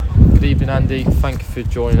evening, Andy. Thank you for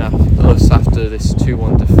joining us after this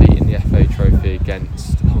 2-1 defeat in the FA Trophy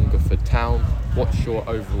against Hungerford Town. What's your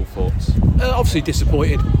overall thoughts? Obviously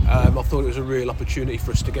disappointed. I thought it was a real opportunity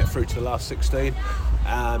for us to get through to the last 16,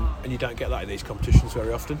 and you don't get that in these competitions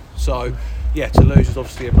very often. So, yeah, to lose is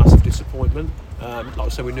obviously a massive disappointment. Like I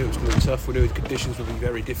said, we knew it was going to be tough. We knew the conditions would be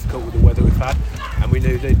very difficult with the weather we've had, and we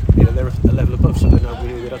knew they're a level above, so we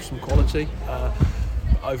knew they'd have some quality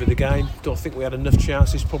over the game. Do I think we had enough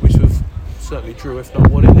chances probably to have certainly drew, if not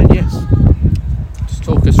won it? Then yes. Just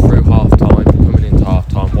talk us through half-time. Coming into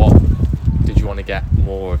half-time, what did you want to get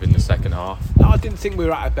more of in the second half? No, I didn't think we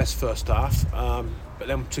were at our best first half, but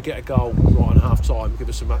then to get a goal right on half-time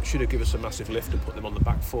should have given us a massive lift and put them on the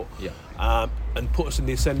back foot, and put us in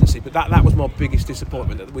the ascendancy. But that was my biggest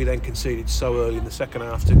disappointment, that we then conceded so early in the second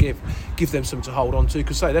half to give them something to hold on to,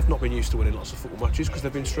 because they've not been used to winning lots of football matches because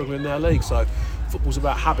they've been struggling in their league. So football's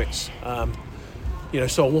about habits.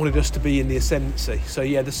 So I wanted us to be in the ascendancy. So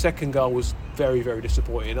yeah, the second goal was very, very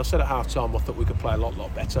disappointing. I said at half time I thought we could play a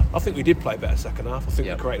lot better. I think we did play better second half. I think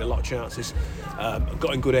we created a lot of chances,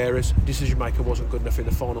 got in good areas. Decision making wasn't good enough in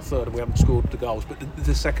the final third, and we haven't scored the goals. But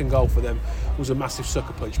the second goal for them was a massive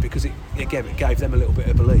sucker punch, because it gave them a little bit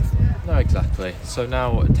of belief. No, exactly. So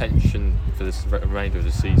now attention for this remainder of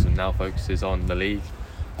the season now focuses on the league,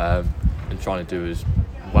 and trying to do as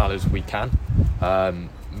well as we can.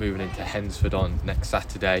 Moving into Hednesford on next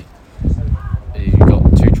Saturday. You've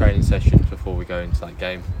got 2 training sessions before we go into that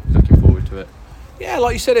game. Looking forward to it. Yeah,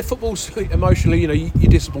 like you said, if football's emotionally, you're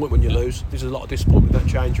disappointed when you lose. There's a lot of disappointment in that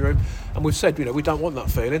change room, and we've said, we don't want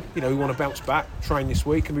that feeling. We want to bounce back, train this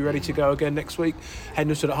week, and be ready to go again next week.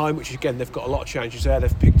 Hednesford at home, which again they've got a lot of changes there.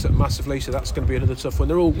 They've picked up massively, so that's going to be another tough one.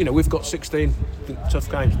 They're all, we've got 16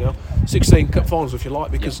 tough games now, 16 cup finals if you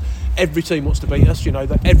like, because every team wants to beat us.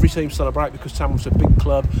 That every team celebrate because Tamworth's a big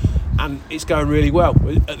club, and it's going really well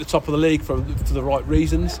at the top of the league for the right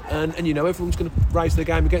reasons. And everyone's going to raise their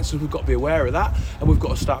game against us. We've got to be aware of that. And we've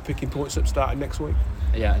got to start picking points up starting next week.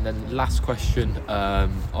 Yeah, and then last question,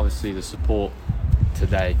 obviously the support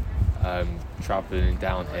today, travelling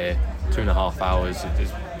down here, 2.5 hours,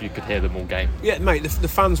 you could hear them all game. Yeah, mate, the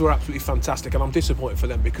fans were absolutely fantastic, and I'm disappointed for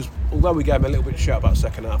them, because although we gave them a little bit of a shout about the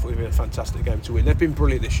second half, it would have been a fantastic game to win. They've been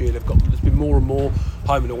brilliant this year. There's been more and more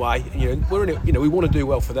home and away. We're in it. We want to do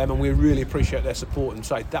well for them, and we really appreciate their support. And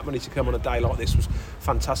say that many to come on a day like this was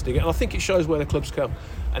fantastic, and I think it shows where the club's come.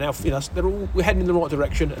 And now, we're heading in the right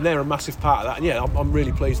direction, and they're a massive part of that. And yeah, I'm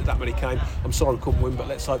really pleased that many came. I'm sorry we couldn't win, but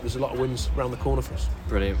let's hope there's a lot of wins around the corner for us.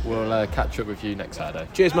 Brilliant. We'll catch up with you next Saturday.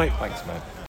 Cheers, mate. Thanks, mate.